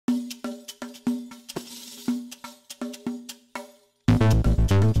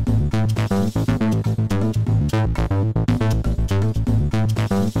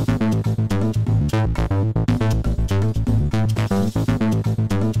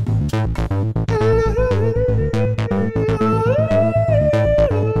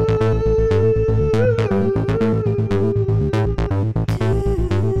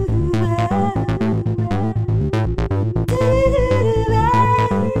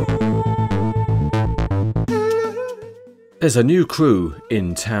There's a new crew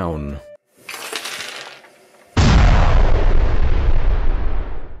in town.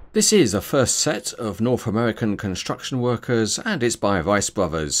 This is a first set of North American construction workers, and it's by Weiss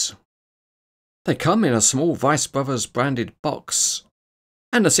brothers. They come in a small Weiss brothers branded box,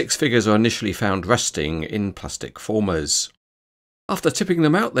 and the 6 figures are initially found resting in plastic formers. After tipping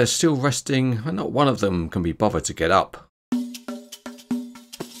them out, they're still resting, and not one of them can be bothered to get up.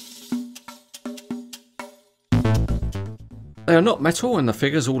 They are not metal, and the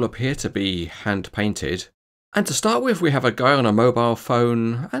figures all appear to be hand painted. And to start with, we have a guy on a mobile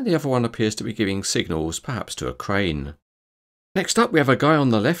phone, and the other one appears to be giving signals, perhaps to a crane. Next up, we have a guy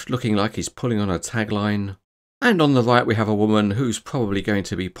on the left looking like he's pulling on a tagline. And on the right, we have a woman who's probably going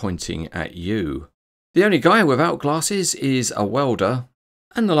to be pointing at you. The only guy without glasses is a welder,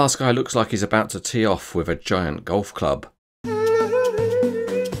 and the last guy looks like he's about to tee off with a giant golf club.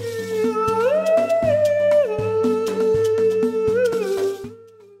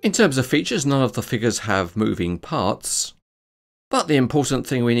 In terms of features, none of the figures have moving parts, but the important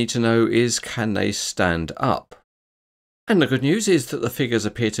thing we need to know is, can they stand up? And the good news is that the figures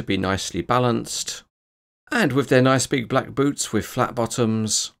appear to be nicely balanced, and with their nice big black boots with flat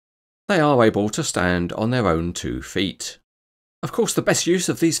bottoms, they are able to stand on their own 2 feet. Of course, the best use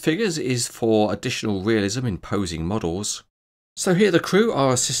of these figures is for additional realism in posing models. So here the crew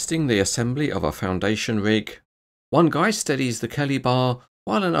are assisting the assembly of a foundation rig. One guy steadies the Kelly bar,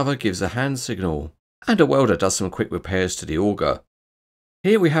 while another gives a hand signal, and a welder does some quick repairs to the auger.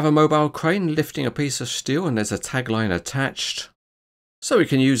 Here we have a mobile crane lifting a piece of steel, and there's a tagline attached, so we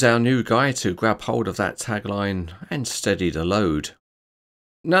can use our new guy to grab hold of that tagline and steady the load.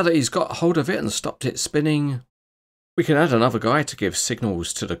 Now that he's got hold of it and stopped it spinning, we can add another guy to give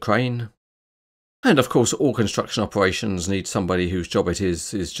signals to the crane. And of course, all construction operations need somebody whose job it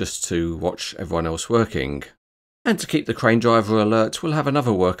is just to watch everyone else working. And to keep the crane driver alert, we'll have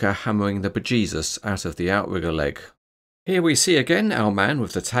another worker hammering the bejesus out of the outrigger leg. Here we see again our man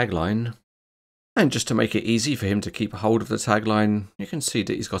with the tagline. And just to make it easy for him to keep hold of the tagline, you can see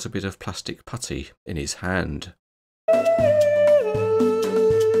that he's got a bit of plastic putty in his hand.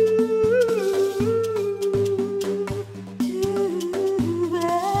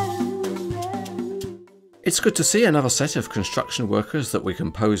 It's good to see another set of construction workers that we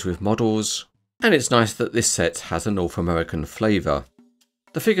can pose with models. And it's nice that this set has a North American flavour.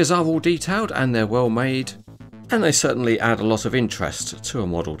 The figures are all detailed and they're well made, and they certainly add a lot of interest to a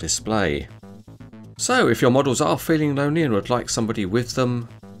model display. So if your models are feeling lonely and would like somebody with them,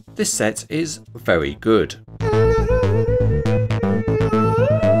 this set is very good.